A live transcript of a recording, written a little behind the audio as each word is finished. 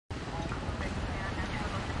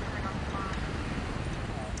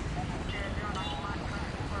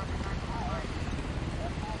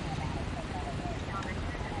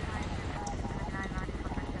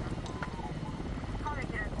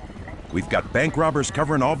We've got bank robbers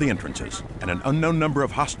covering all the entrances, and an unknown number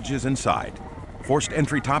of hostages inside. Forced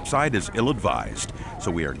entry topside is ill-advised,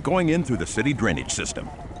 so we are going in through the city drainage system.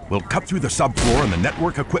 We'll cut through the subfloor in the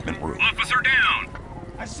network equipment room. Officer down!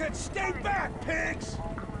 I said stay back, pigs!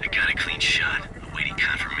 I got a clean shot, awaiting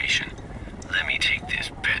confirmation. Let me take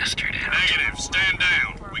this bastard out. Negative, stand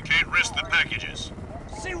down. We can't risk the packages.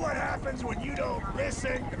 See what happens when you don't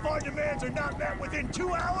listen? If our demands are not met within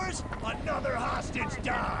 2 hours, another hostage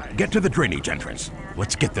dies! Get to the drainage entrance.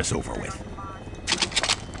 Let's get this over with.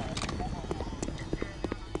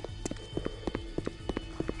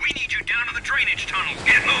 We need you down to the drainage tunnels.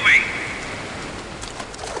 Get moving!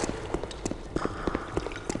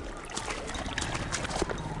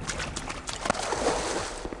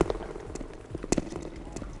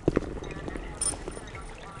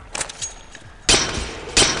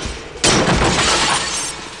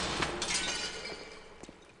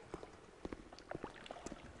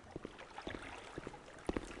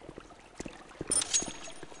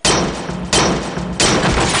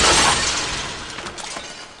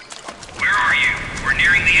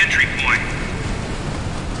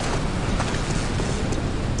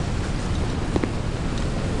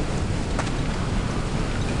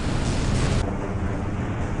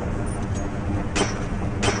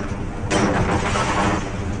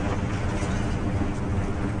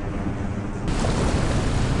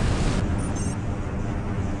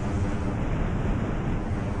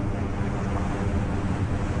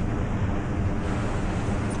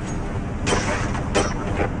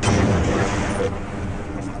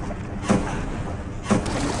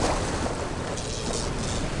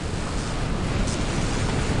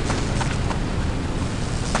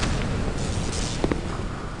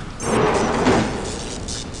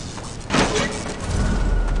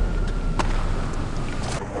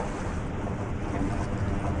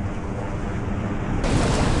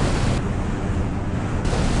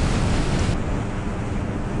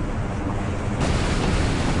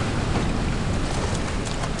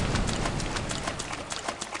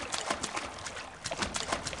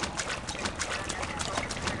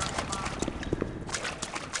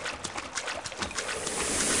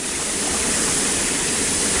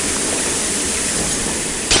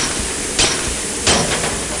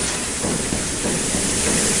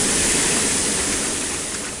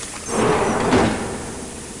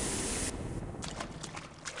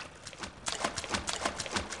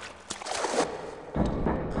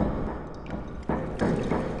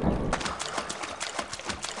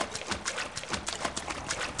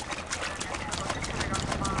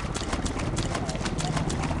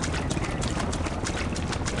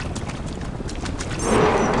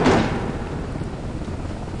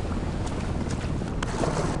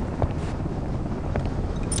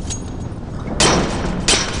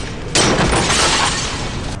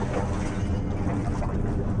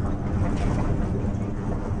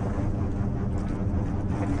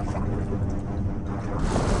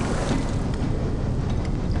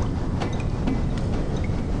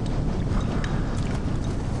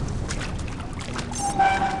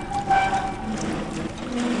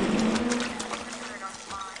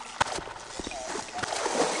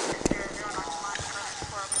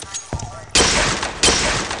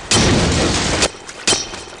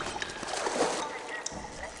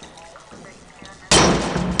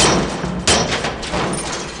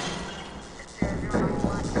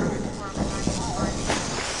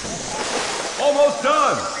 Almost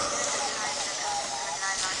done!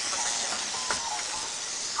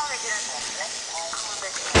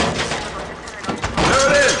 There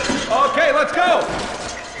it is! Okay, let's go!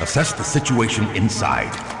 Assess the situation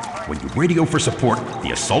inside. When you radio for support,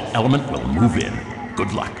 the assault element will move in.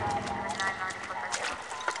 Good luck.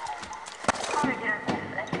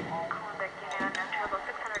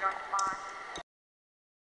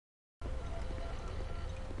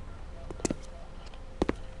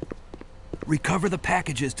 Recover the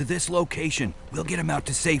packages to this location. We'll get them out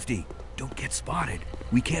to safety. Don't get spotted.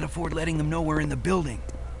 We can't afford letting them know we're in the building.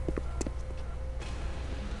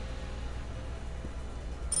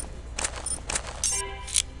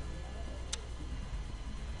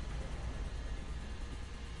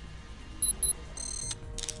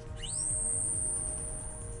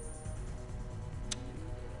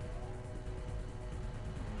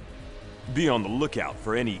 Be on the lookout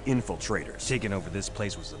for any infiltrators. Taking over this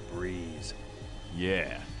place was a breeze.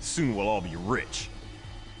 Yeah, soon we'll all be rich.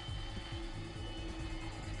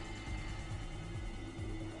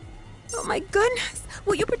 Oh my goodness!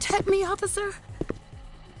 Will you protect me, officer?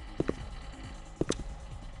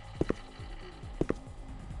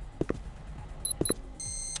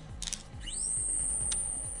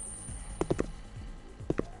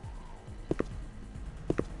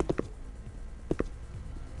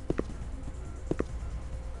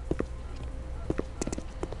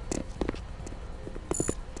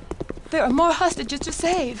 There are more hostages to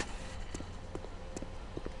save.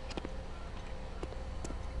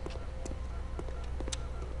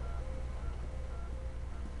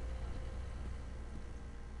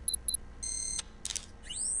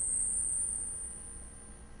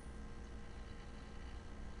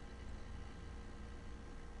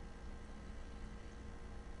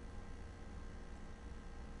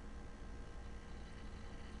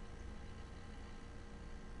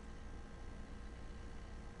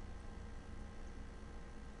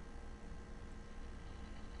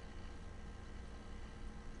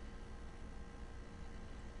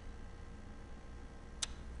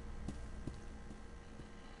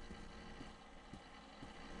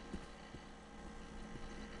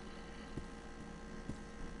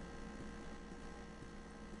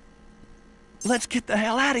 Let's get the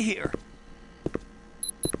hell out of here.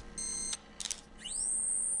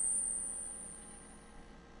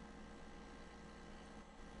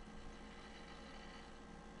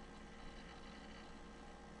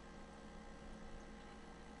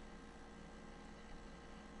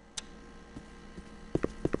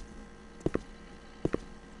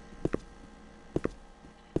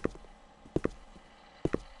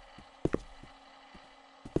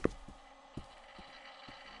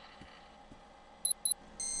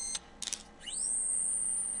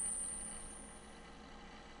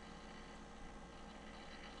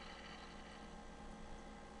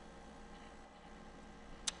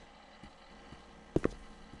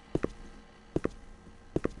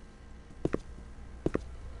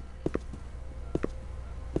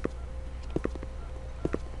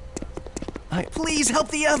 Please help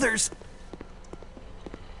the others!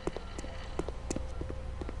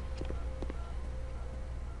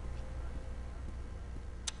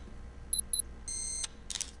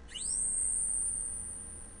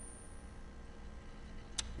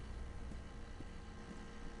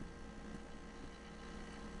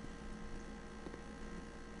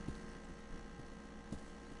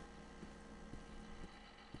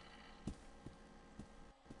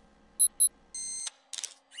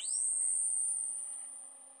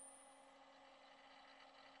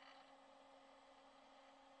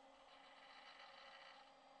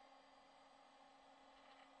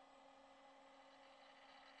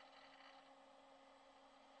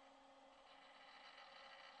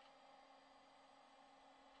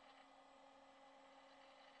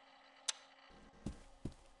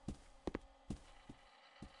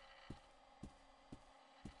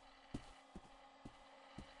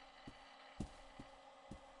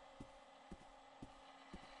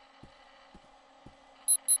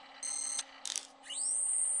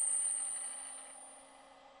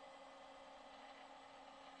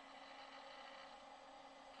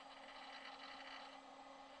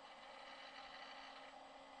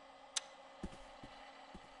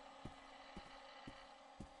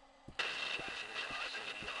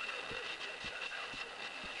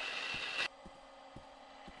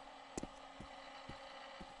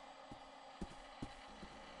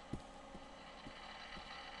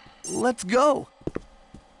 Let's go.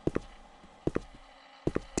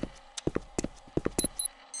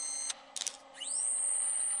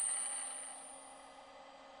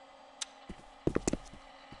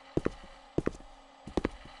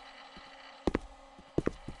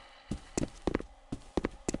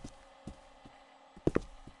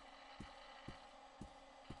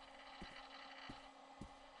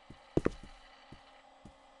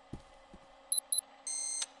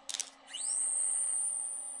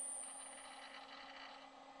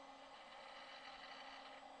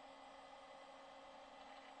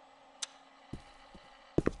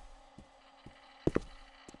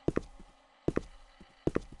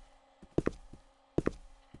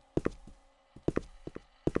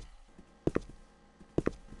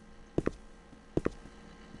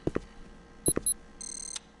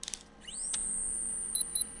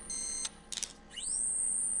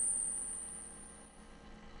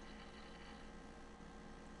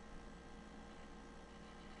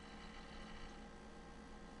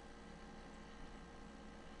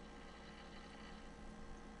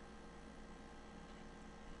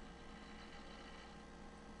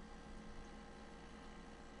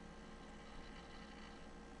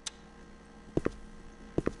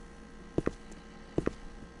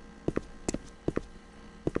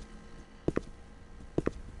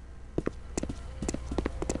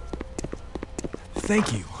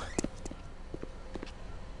 Thank you.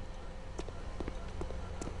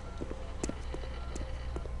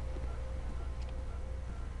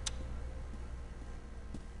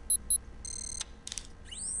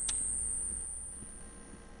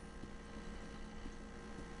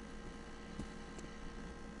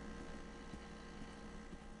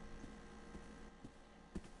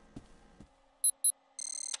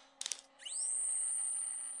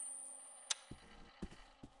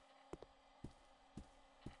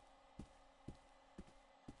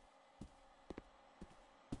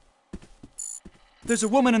 There's a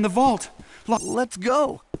woman in the vault. Let's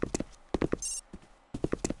go.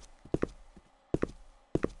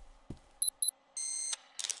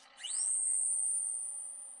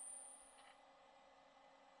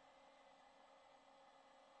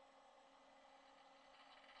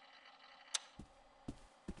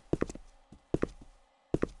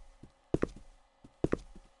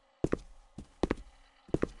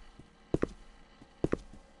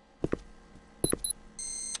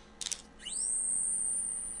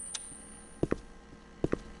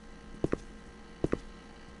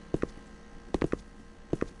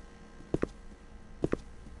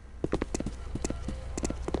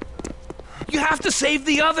 You have to save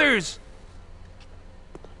the others!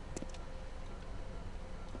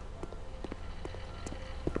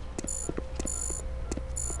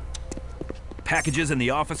 Packages in the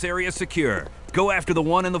office area secure. Go after the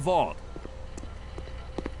one in the vault.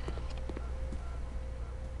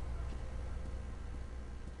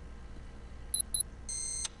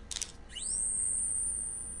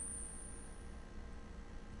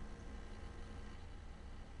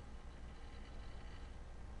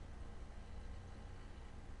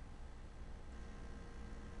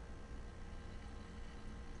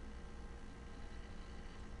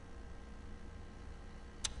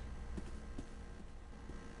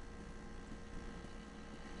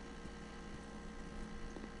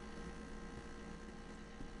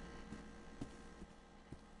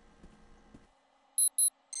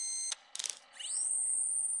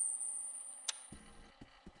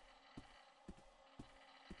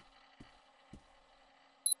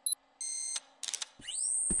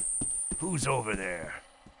 Who's over there?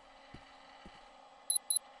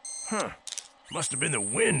 Huh. Must have been the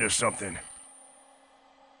wind or something.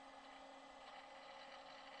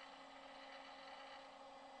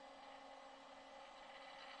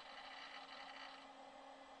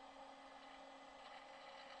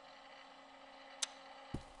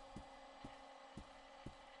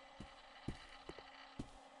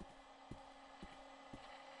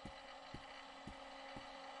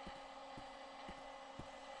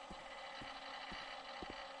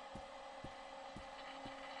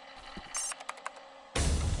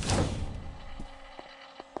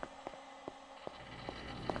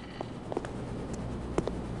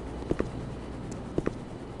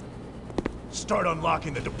 Start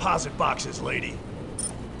unlocking the deposit boxes, lady.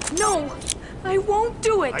 No, I won't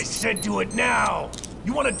do it. I said do it now.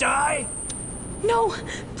 You want to die? No,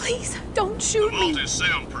 please, don't The shoot vault me. is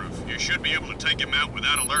soundproof. You should be able to take him out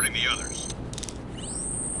without alerting the others.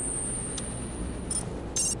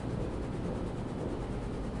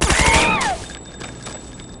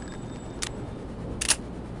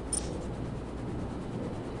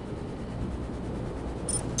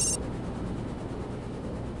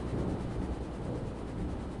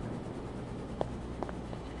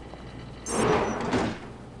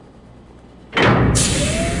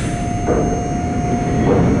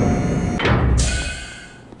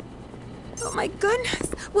 Oh my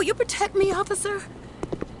goodness. Will you protect me, officer?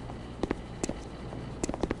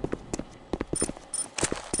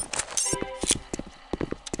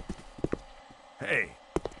 Hey,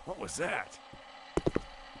 what was that?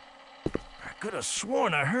 I could have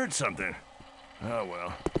sworn I heard something. Oh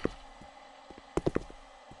well.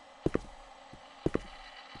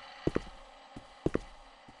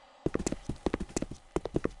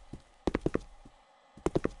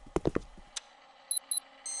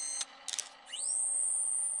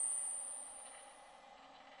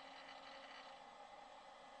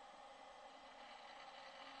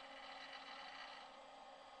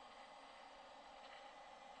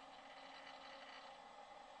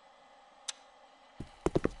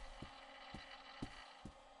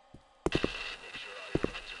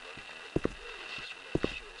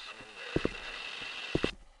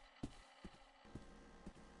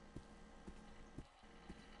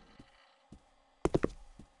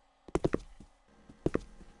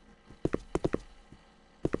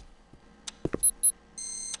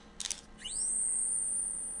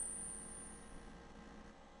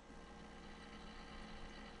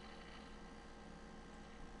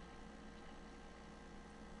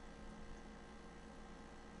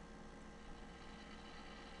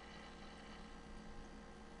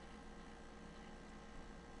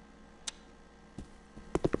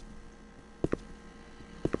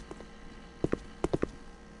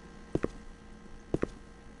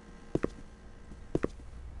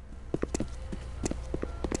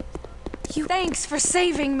 Thanks for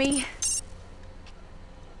saving me.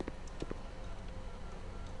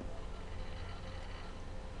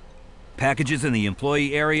 Packages in the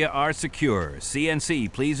employee area are secure.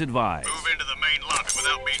 CNC, please advise. Move into the main lobby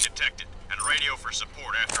without being detected, and radio for for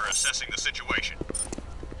support after assessing the situation.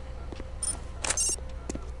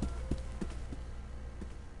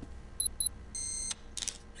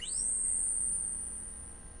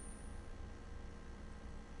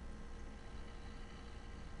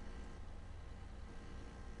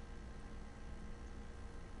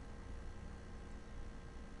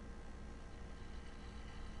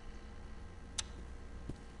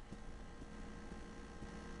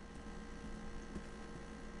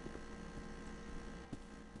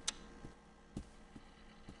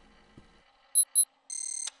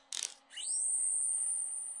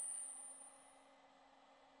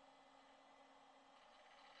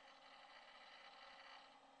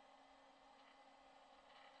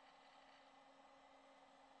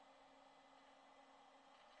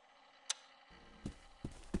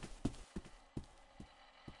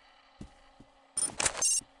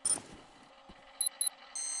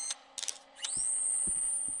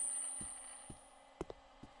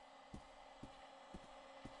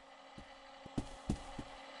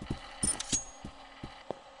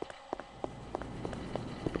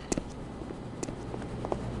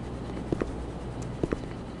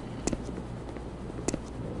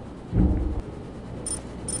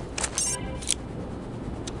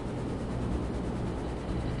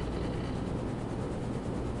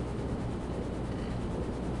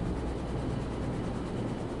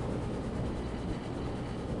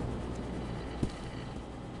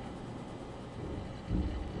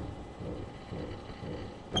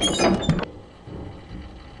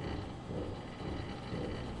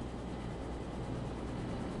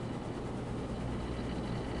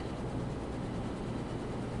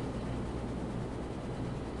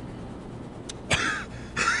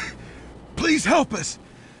 Please help us!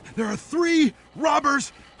 There are 3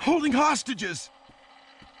 robbers holding hostages!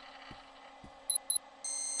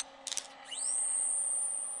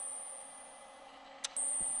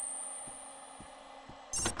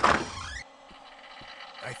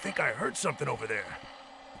 I think I heard something over there.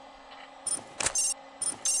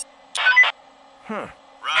 Huh.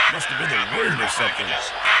 Right. Must have been the wind or something.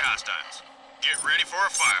 Hostiles. Get ready for a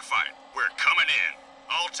firefight. We're coming in.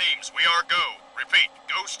 All teams, we are go. Repeat,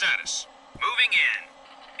 go status. Moving in.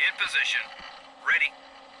 In position. Ready.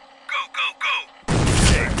 Go, go, go!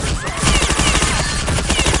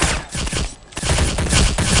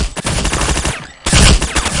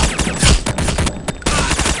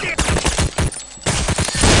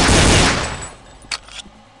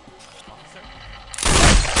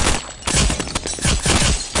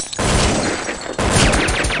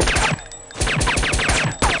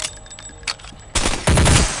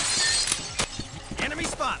 Enemy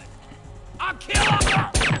spotted. I'll kill him!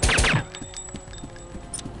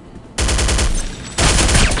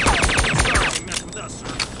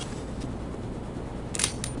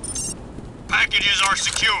 Packages are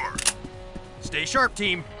secure. Stay sharp,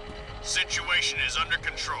 team. Situation is under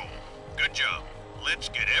control. Good job. Let's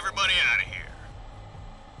get everybody out of here.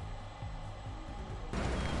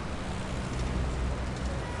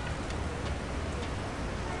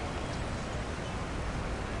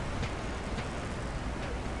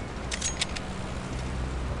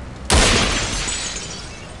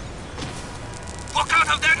 Walk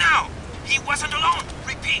out of there now! He wasn't alone!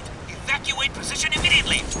 Repeat, evacuate position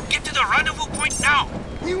immediately! Get to the rendezvous point now!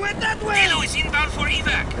 He went that way! Halo is inbound for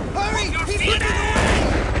evac! Hurry! Move your He's feet! looking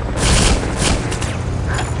away!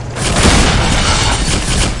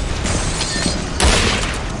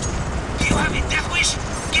 Do you have a death wish?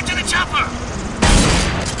 Get to the chopper!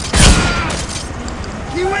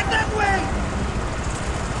 He went that way!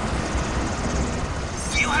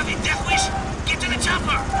 Do you have a death wish? Get to the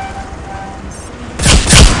chopper!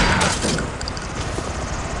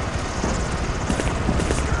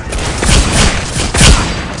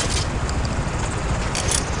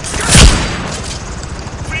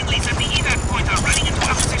 Friendlies at the evac point are running into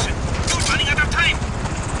opposition. You're running out of time.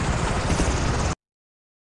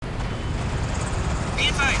 Be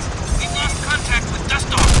advised, we've lost contact with Dust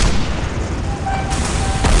Dog.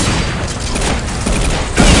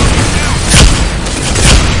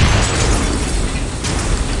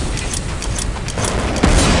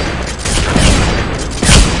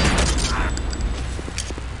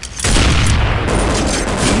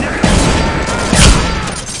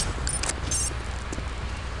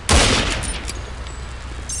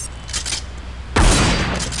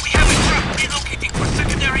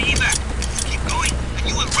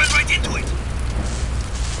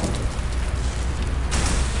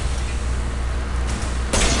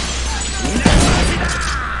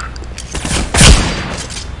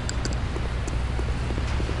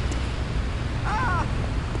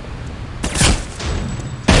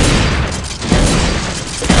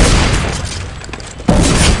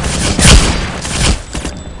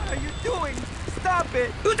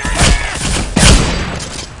 stupid!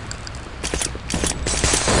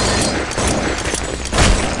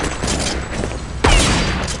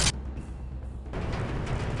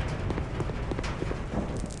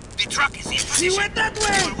 The truck is in position. He went that way!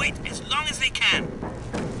 They will wait as long as they can.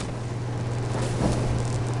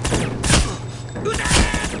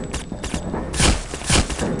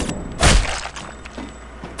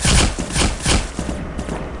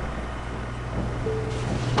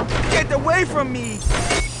 Get away from me!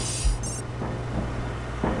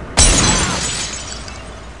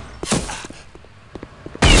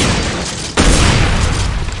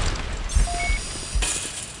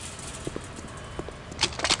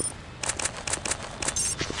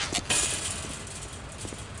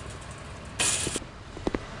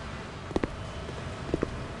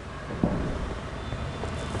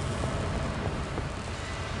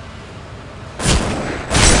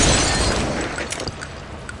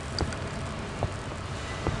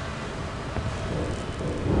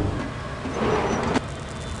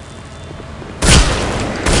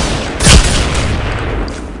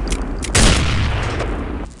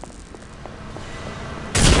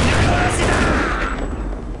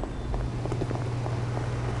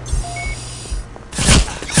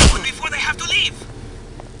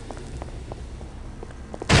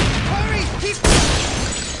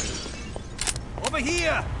 Over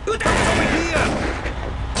here! Over here!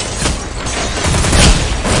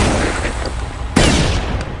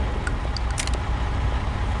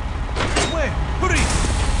 Where? Hurry!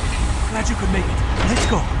 Glad you could make it. Let's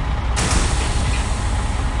go.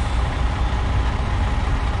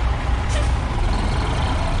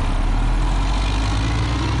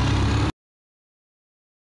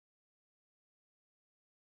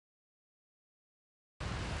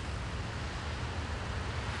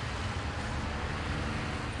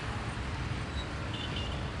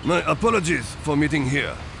 My apologies for meeting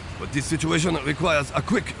here, but this situation requires a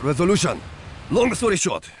quick resolution. Long story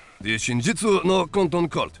short, the Shinjitsu no Konton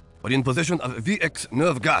cult are in possession of VX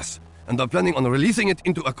nerve gas and are planning on releasing it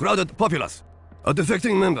into a crowded populace. A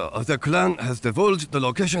defecting member of their clan has divulged the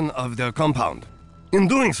location of their compound. In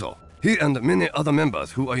doing so, he and many other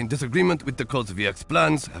members who are in disagreement with the cult's VX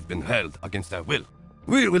plans have been held against their will.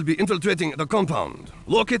 We will be infiltrating the compound,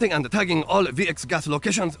 locating and tagging all VX gas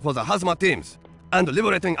locations for the hazmat teams, and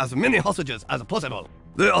liberating as many hostages as possible.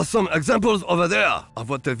 There are some examples over there of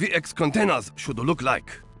what the VX containers should look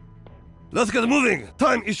like. Let's get moving!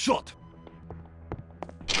 Time is short!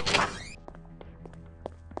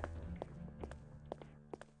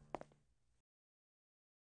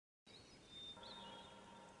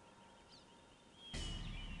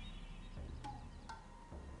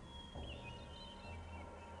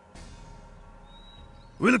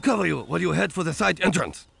 We'll cover you while you head for the side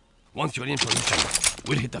entrance. Once you're in position,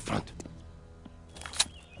 we'll hit the front.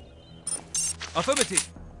 Affirmative.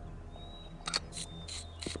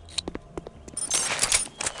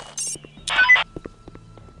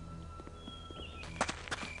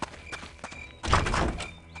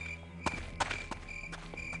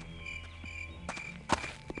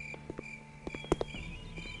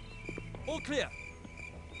 All clear.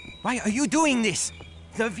 Why are you doing this?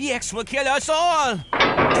 The VX will kill us all!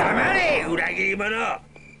 黙れ、裏切り者。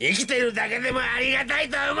生きてるだけでもありがたい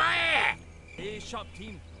と思え。A sharp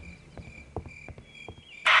team.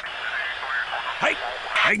 Hey!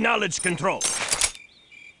 Acknowledge control.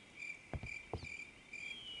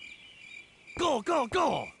 Go, go,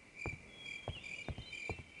 go!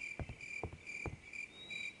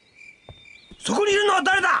 そこにいるのは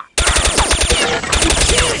誰だ？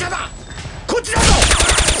侵入者だ。こっちだぞ。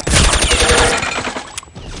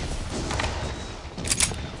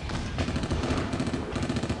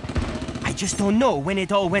I just don't know when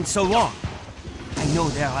it all went so wrong. I know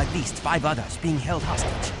there are at least 5 others being held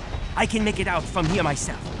hostage. I can make it out from here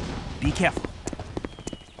myself. Be careful.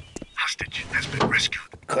 Hostage has been rescued.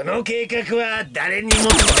 この計画は誰にも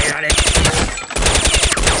止められない。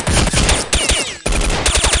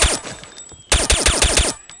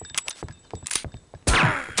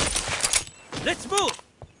Let's move!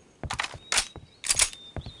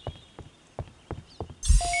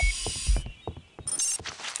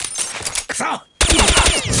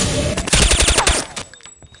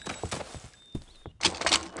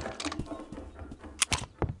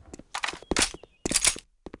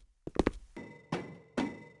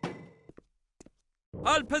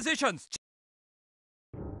 All positions!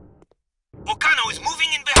 Okano is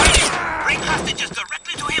moving in behind you. Bring hostages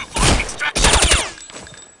directly to him for extraction.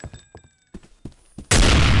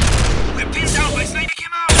 We're pinned down by sniping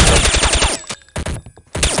him out.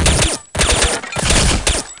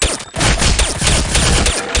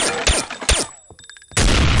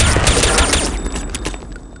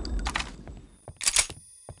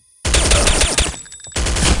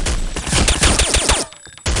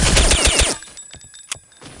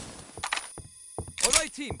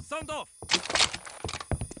 sound off!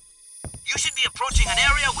 You should be approaching an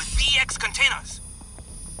area with VX containers.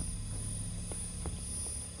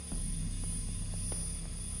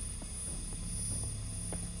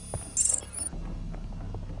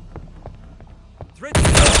 Threat!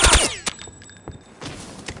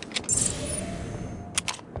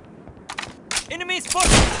 Enemy spotted!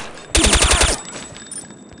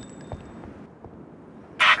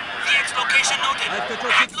 VX location noted. I've got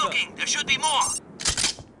your Keep six, sir. looking. There should be more.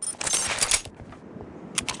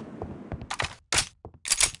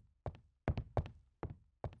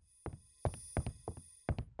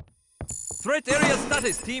 Threat area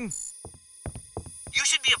status, team. You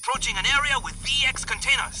should be approaching an area with VX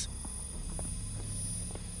containers.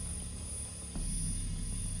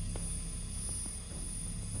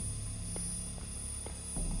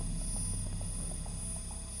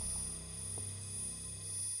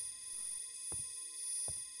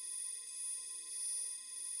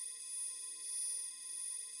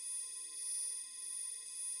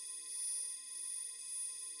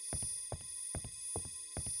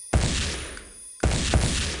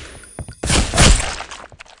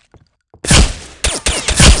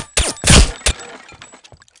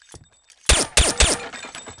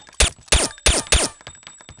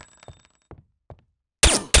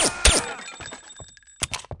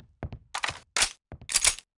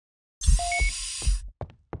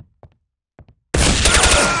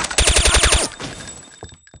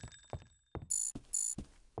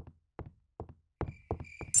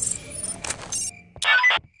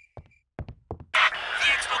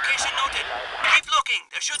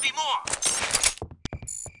 There should be more.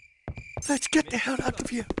 Let's get the hell out of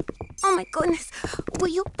here. Oh my goodness. Will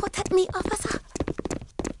you protect me, officer?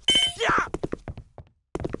 Yeah!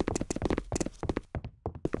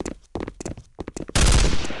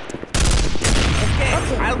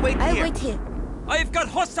 Okay, I'll wait here. I've got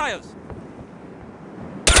hostiles!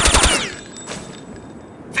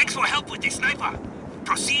 Thanks for help with the sniper.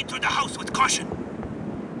 Proceed through the house with caution.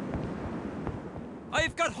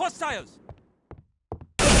 I've got hostiles!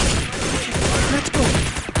 Let's go.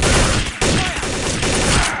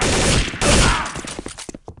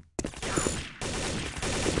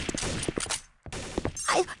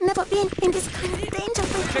 I've never been in this kind of danger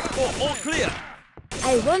before. Check for all clear!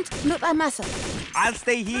 I won't loot my muscle. I'll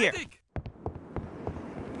stay here.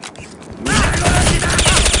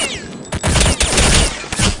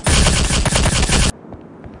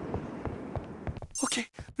 Okay,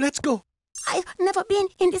 let's go. I've never been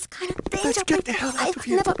in this kind of danger Let's get the before. hell out of I've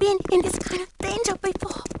here. never been in this kind of danger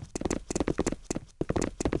before.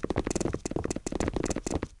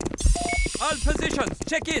 All positions,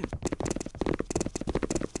 check in!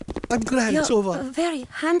 I'm glad it's You're over. very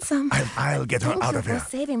handsome. I'll get her Thank out you of for here.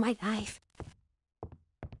 saving my life.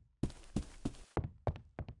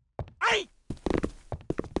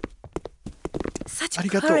 Such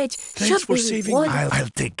Arigato. courage Thanks should for be saving me. rewarded. I'll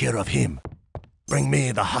take care of him. Bring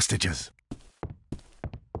me the hostages.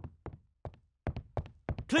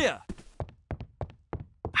 Clear!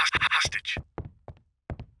 Hostage.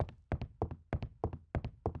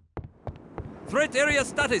 Threat area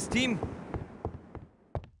status, team.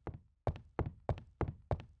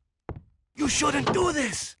 You shouldn't do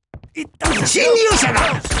this. It doesn't. 侵入者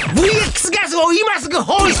だ VX ガスを今すぐ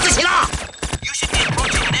放出しろ You should be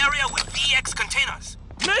approaching an area with VX containers.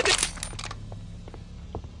 Medic!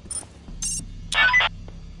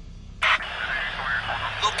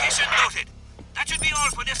 Location noted. That should be all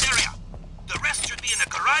for this area. The rest should be in the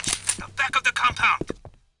garage at the back of the compound.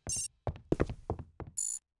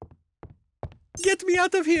 Get me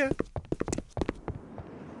out of here.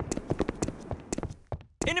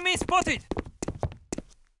 Enemy spotted!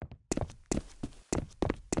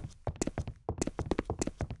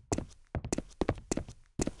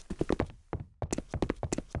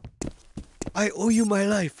 I owe you my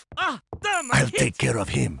life. Ah! Damn! I I'll hit. take care of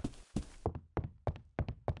him.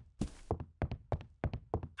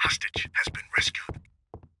 Hostage has been rescued.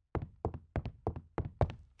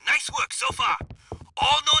 Nice work so far.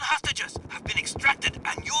 All known hostages have been extracted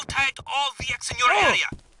and you tagged all VX in your area.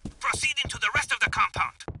 Proceed into the rest of the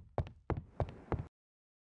compound.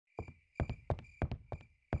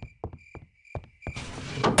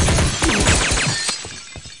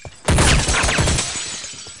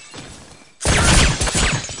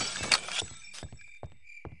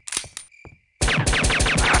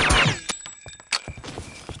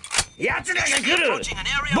 Approaching an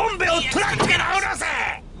area with VX containers.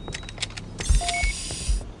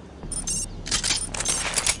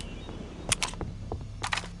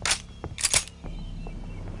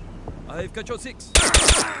 I've got your six.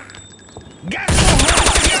 ガスを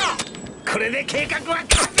放出しろこれで計画は完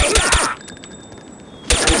璧だ。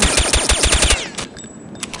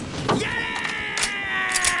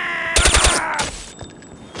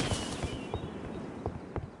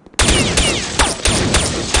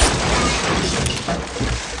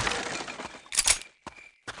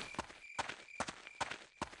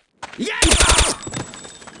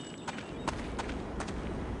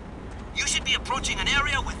You should be approaching an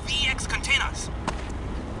area with VX containers.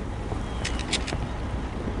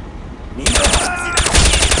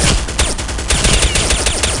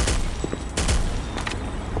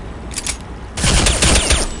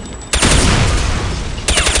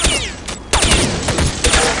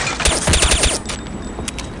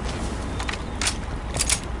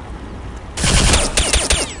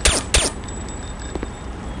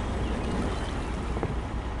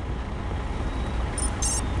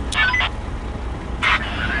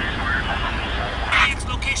 VX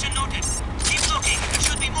location noted. Keep looking. There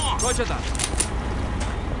should be more. Roger that.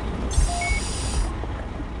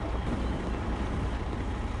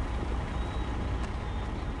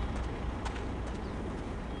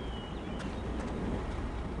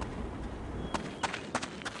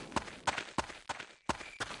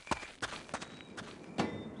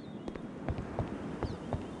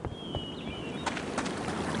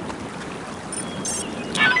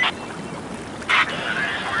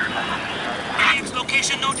 VX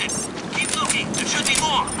location noted. Keep looking. There should be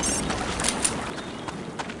more.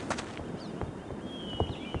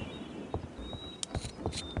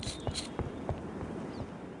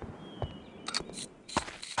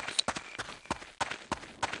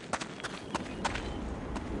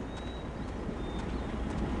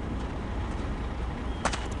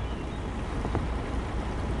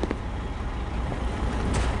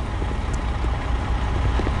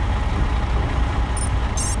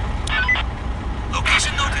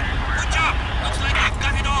 Location noted. Good job. Looks like we've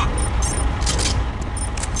got it all.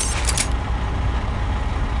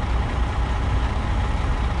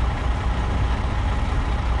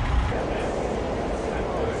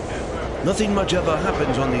 Nothing much ever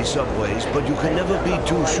happens on these subways, but you can never be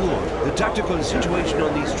too sure. The tactical situation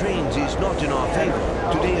on these trains is not in our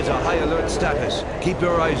favor. Today is a high alert status. Keep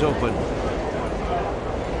your eyes open.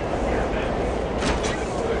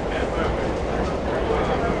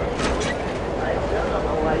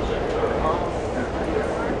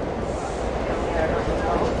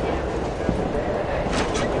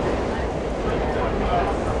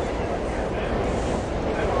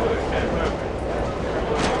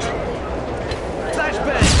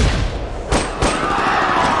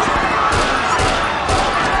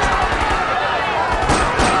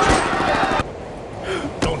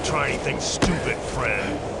 Don't try anything stupid,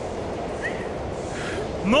 friend.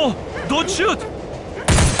 No! Don't shoot!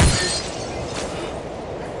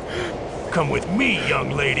 Come with me,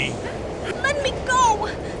 young lady. Let me go!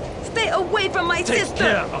 Stay away from my Take sister!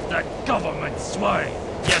 care of that government swine!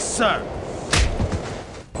 Yes, sir.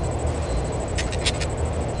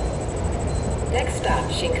 Next stop,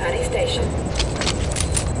 Shinkani Station.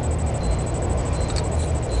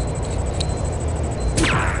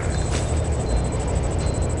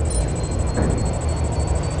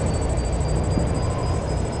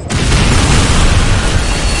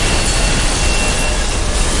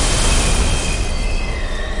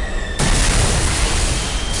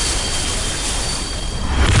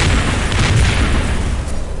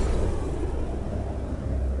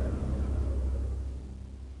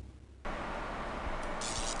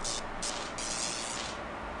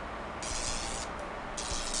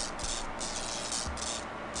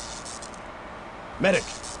 Medic,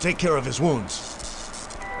 take care of his wounds.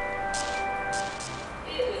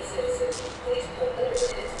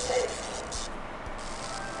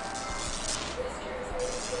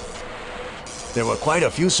 There were quite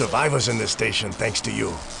a few survivors in this station, thanks to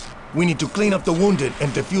you. We need to clean up the wounded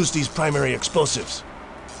and defuse these primary explosives.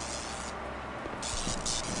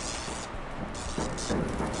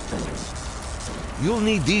 You'll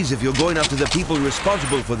need these if you're going after the people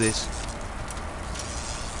responsible for this.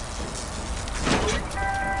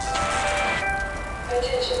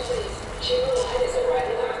 Attention, please. Chiba Line is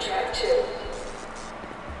arriving on track 2.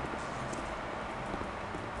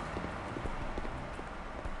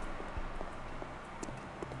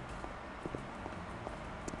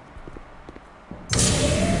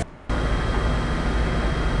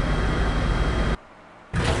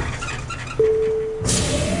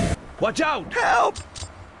 Watch out! Help!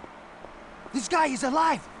 This guy is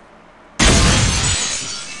alive!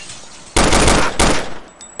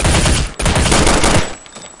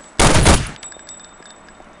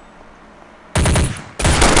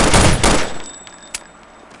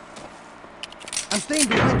 staying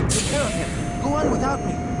behind to take care of him. Go on without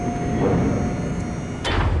me.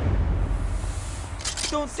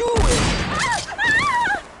 Don't do it!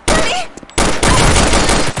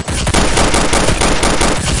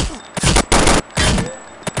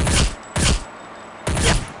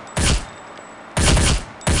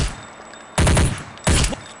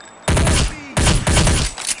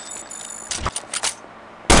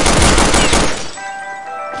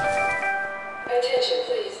 Attention,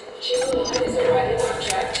 please. G1 is arriving on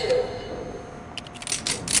track 2.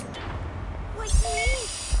 Wait, me?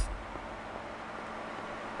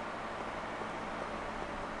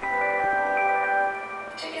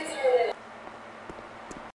 Tickets are available.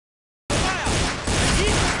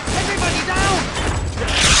 Everybody down!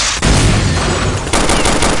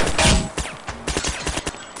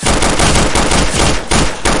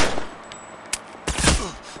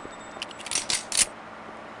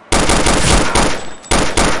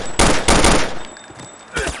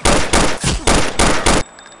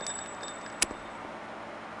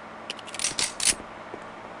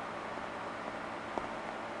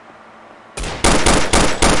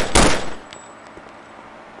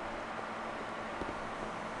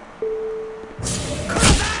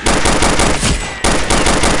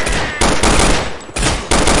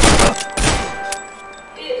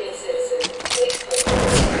 Be a good citizen. Please put your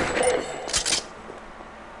hands in place.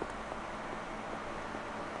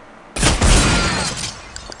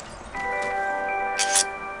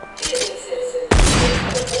 Be a good citizen. Please put your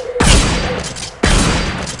hands in place. Tickets are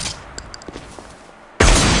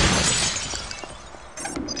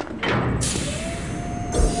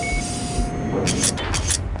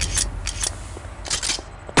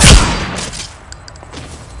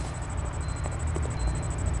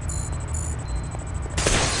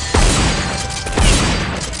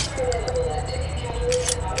available at ticket counters and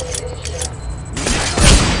automated kiosks.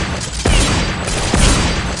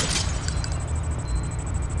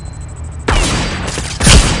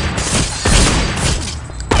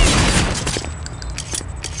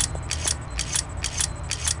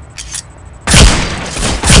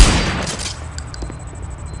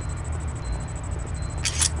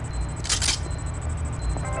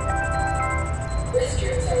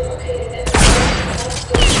 Restrooms are located at the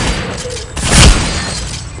Sandstorm entrances.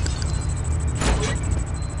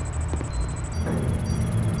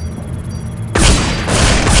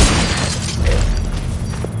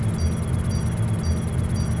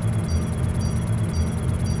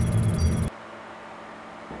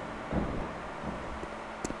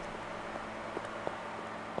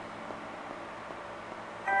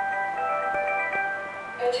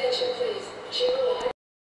 Attention, please. G1.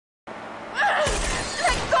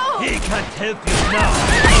 Let go! He can't help you now!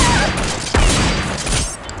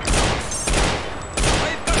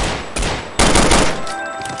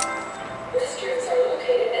 Restrooms are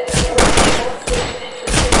located at the North and South Station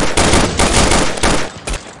entrances.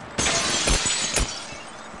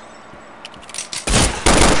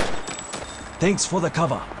 Thanks for the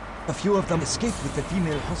cover. A few of them escaped with the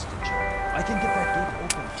female hostage. I can get that gate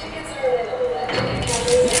open. Tickets are available at ticket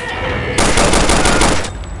counters and automated kiosks.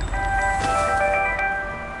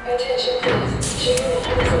 Attention, please.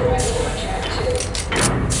 G1 is arriving on track 2.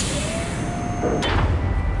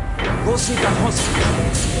 Go see the hostage.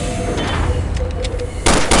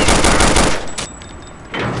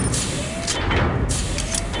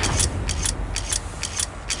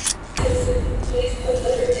 Citizen, please put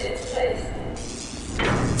litter in its place.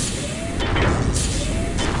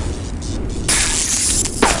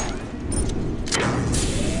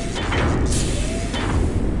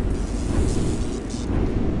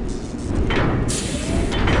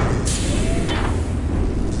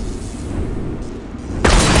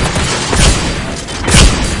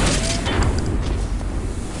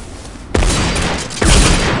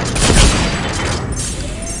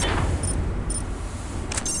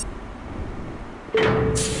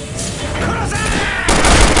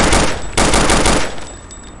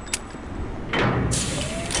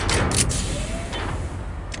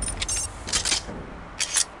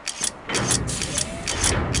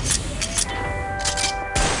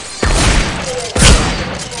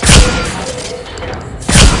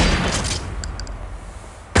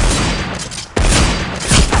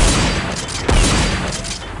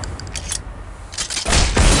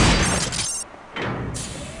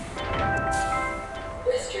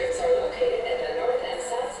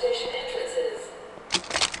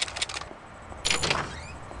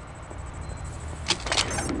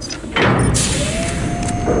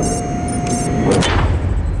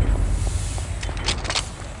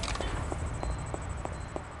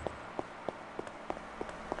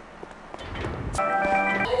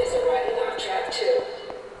 Is arriving on track 2.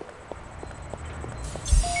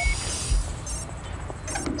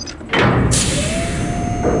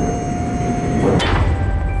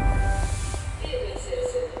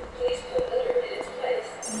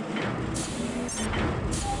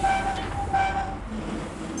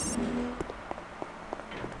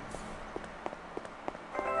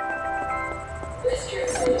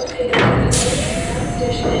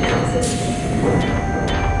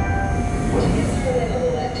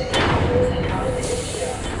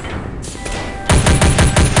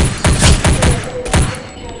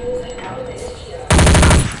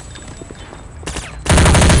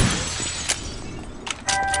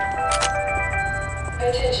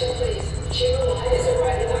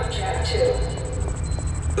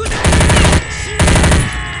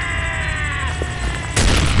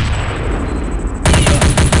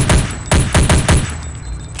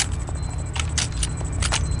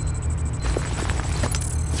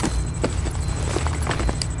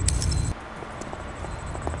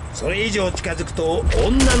 それ以上近づくと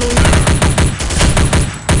女の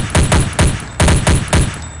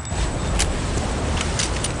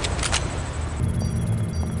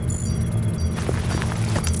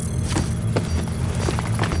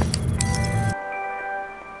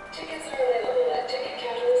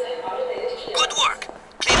Good work.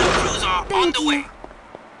 Cleanup crews are on the way.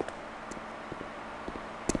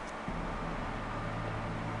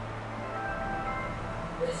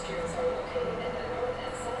 Rescuers are located at the North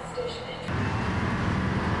and South Station entrance.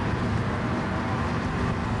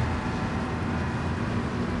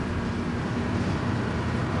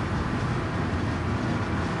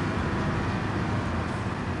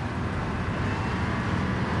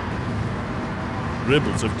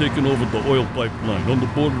 Rebels have taken over the oil pipeline on the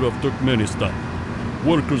border of Turkmenistan.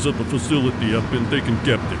 Workers at the facility have been taken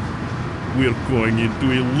captive. We're going in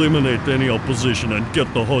to eliminate any opposition and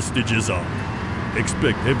get the hostages out.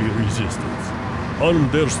 Expect heavy resistance.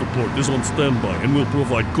 Armed air support is on standby and will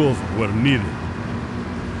provide cover where needed.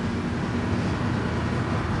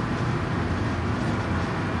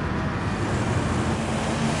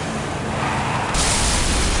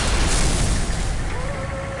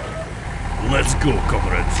 Let's go,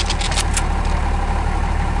 comrades.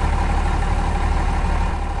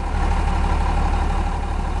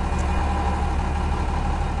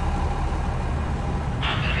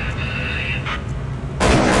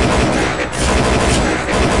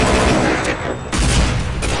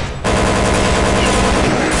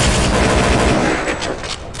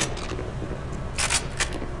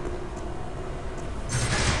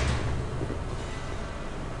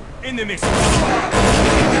 In the mix.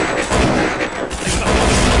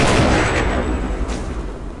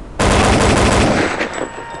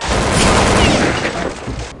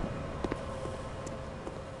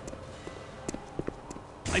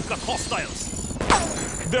 I've got hostiles.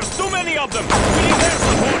 There's too many of them. We need air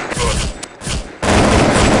support.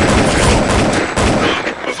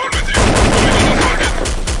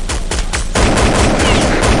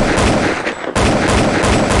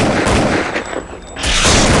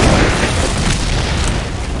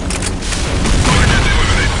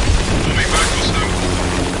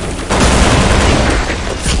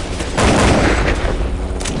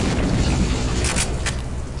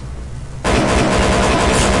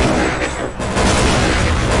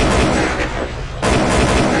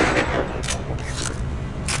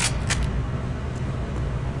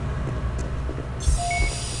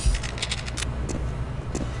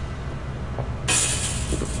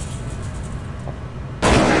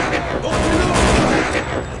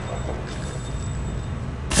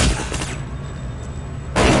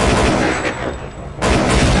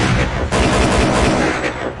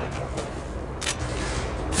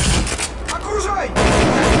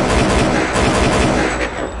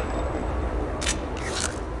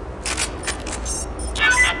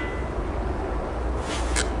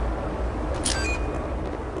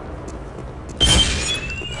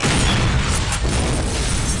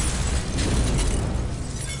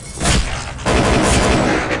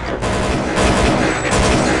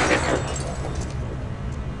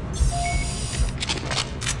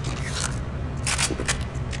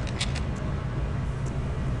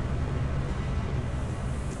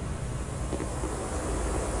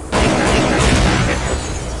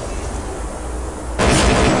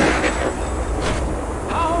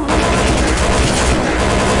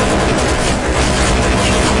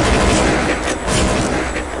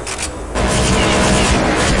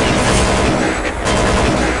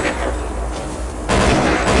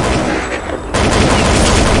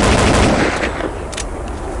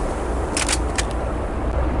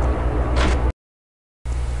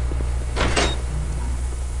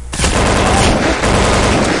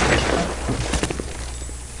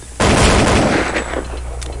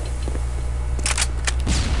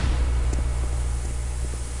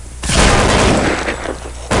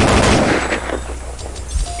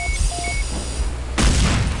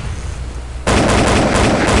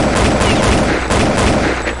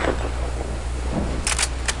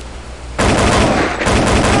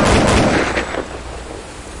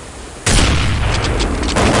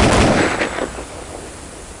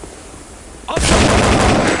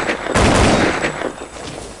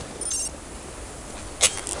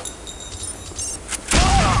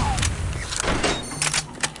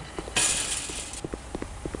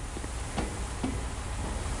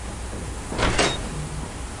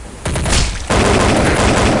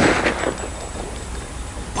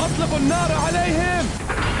 النار عليهم!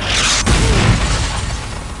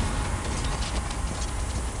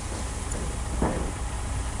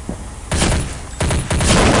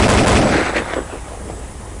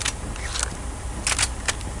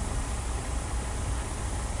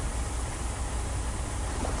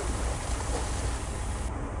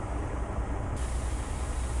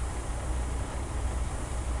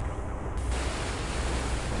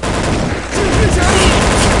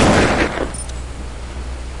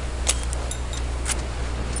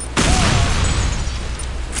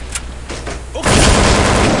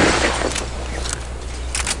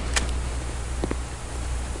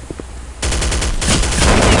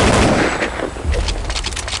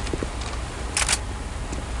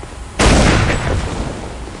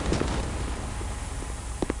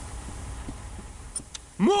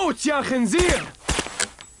 موت يا خنزير!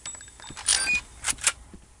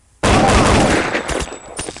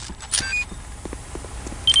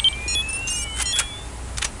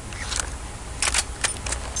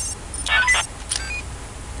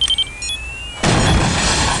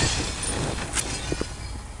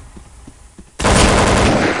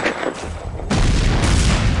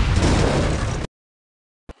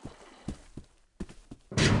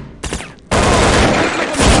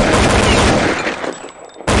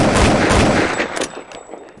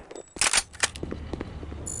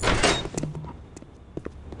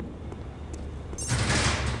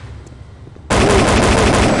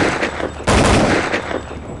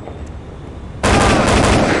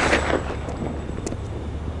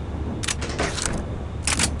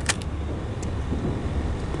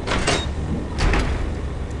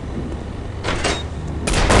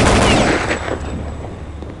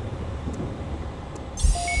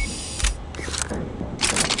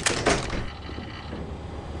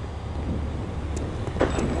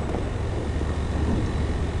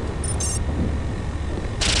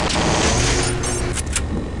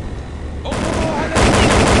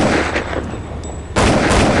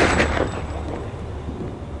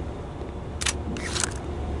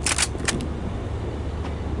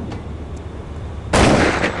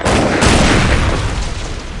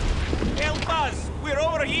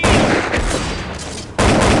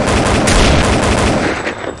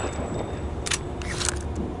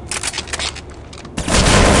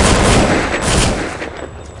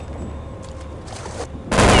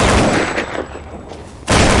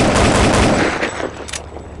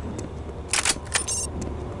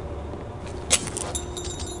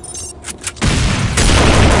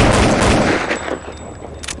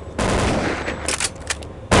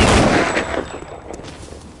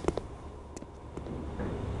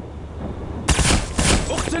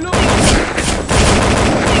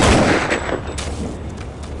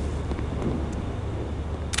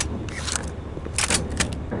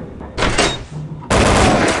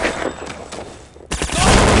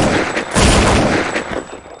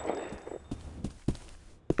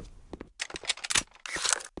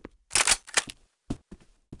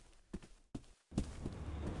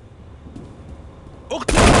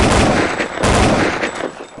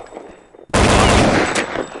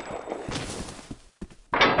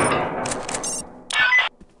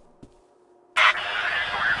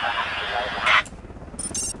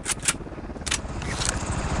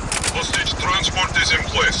 Hostage transport is in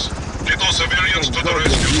place. Get all civilians to the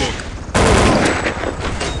rescue boat.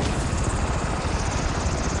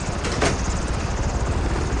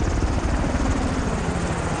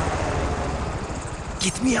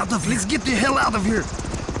 Get me out of... Let's get the hell out of here!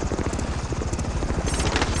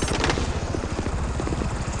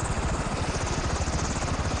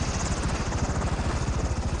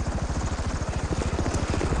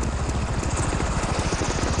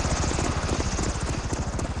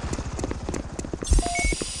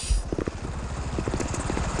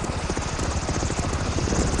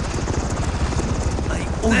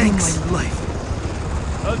 Thanks. My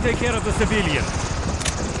life. I'll take care of the civilians.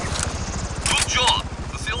 Good job.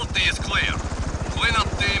 Facility is clear. Clean-up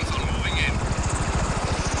teams are moving in.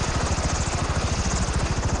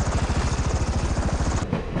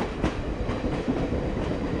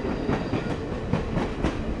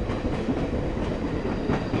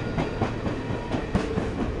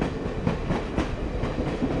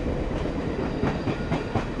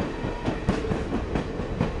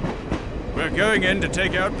 We're going in to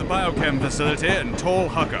take out the biochem facility and Tall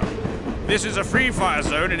Hucker. This is a free fire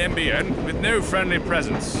zone in MBN with no friendly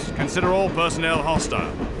presence. Consider all personnel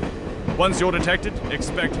hostile. Once you're detected,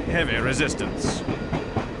 expect heavy resistance.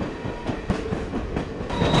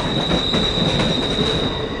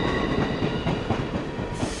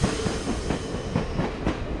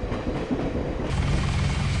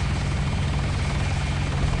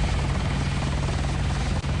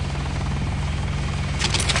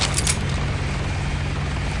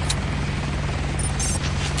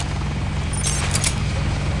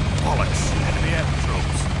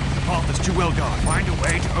 Too well guarded. Find a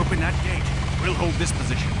way to open that gate. We'll hold this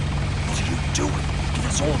position. What are you doing? Get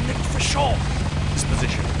us all nicked for sure. This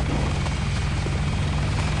position.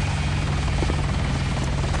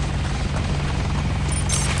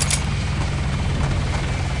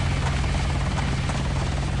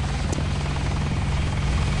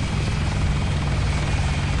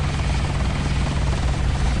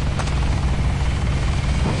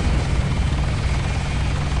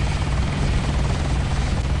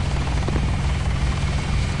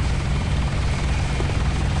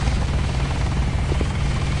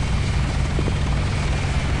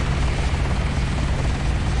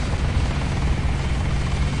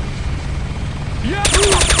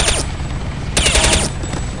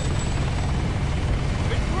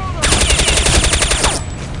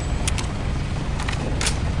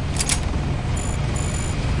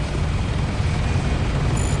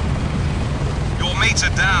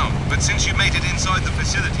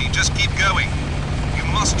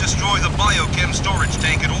 destroy the biochem storage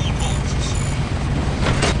tank at all costs.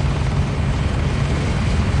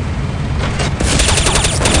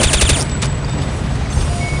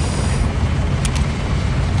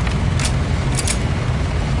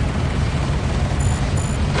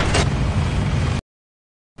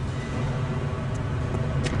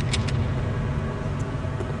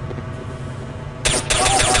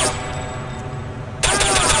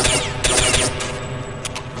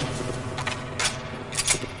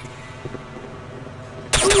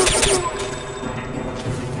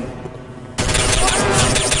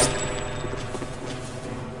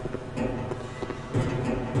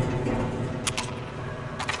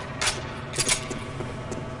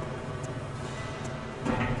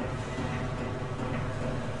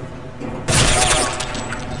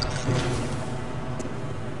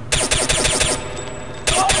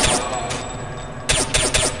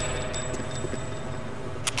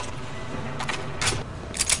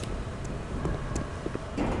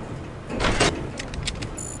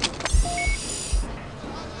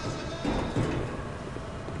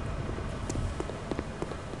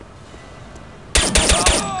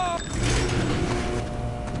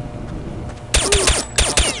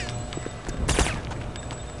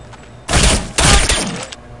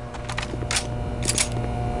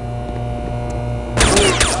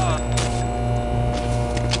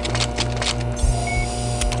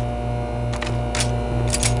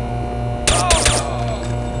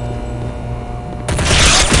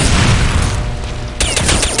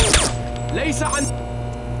 ليس عن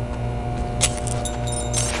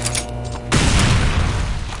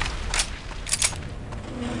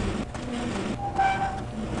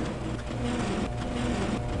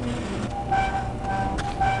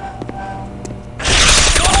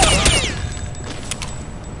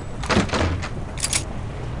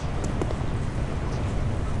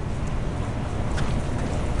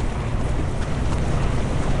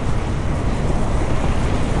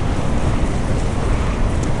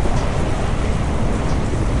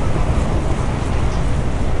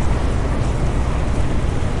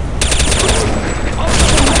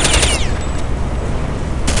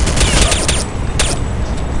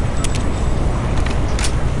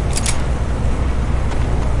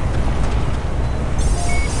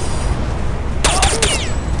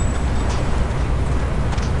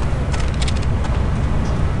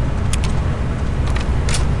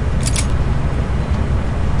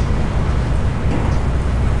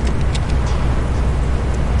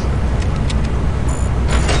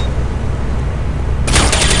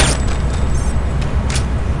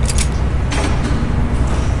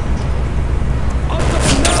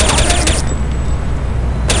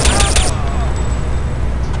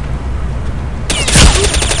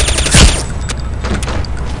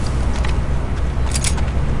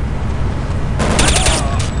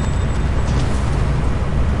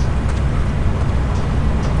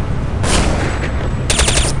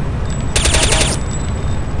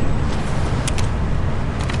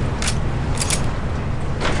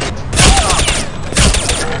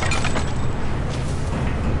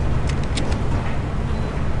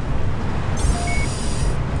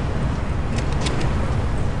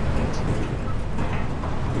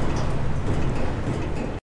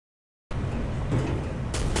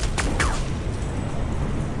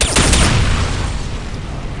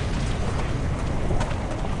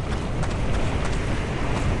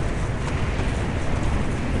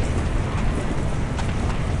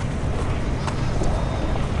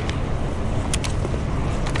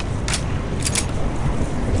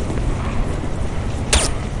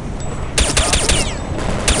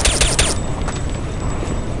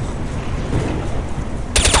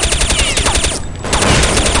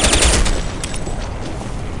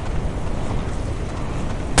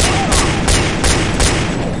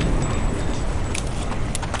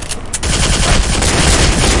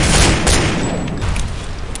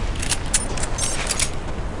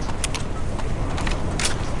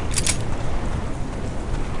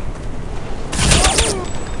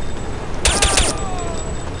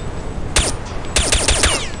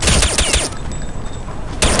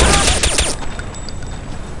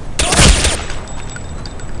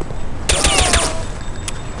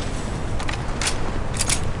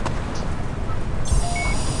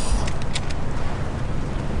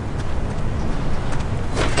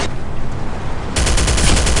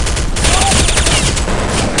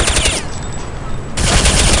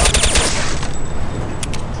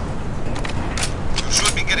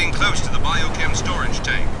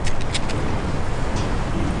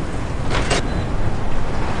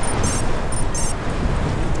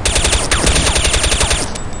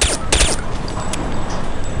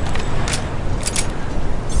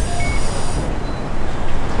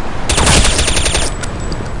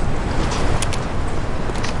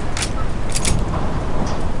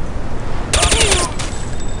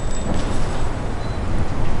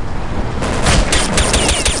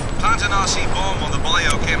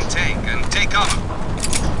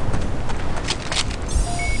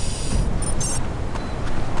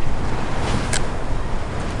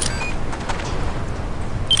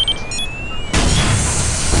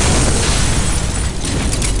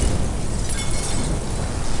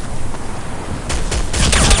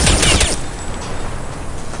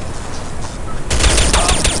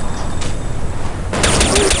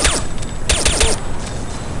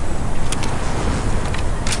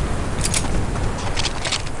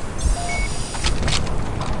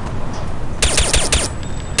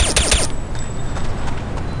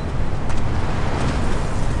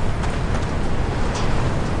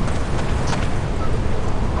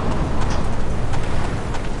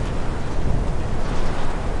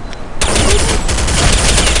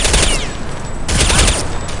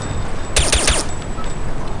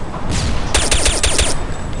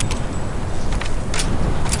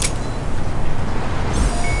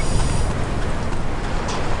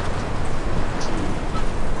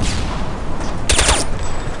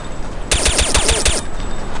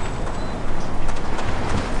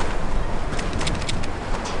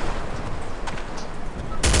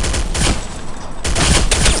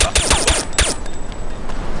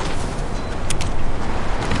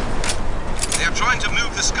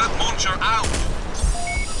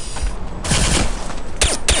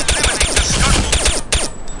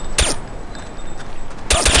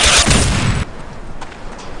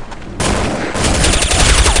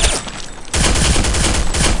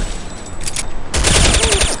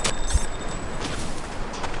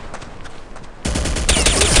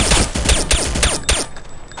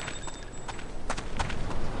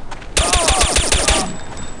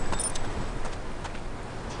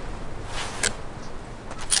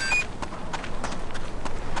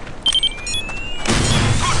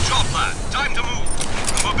time to move.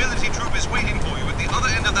 The mobility troop is waiting for you at the other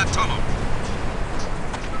end of that tunnel.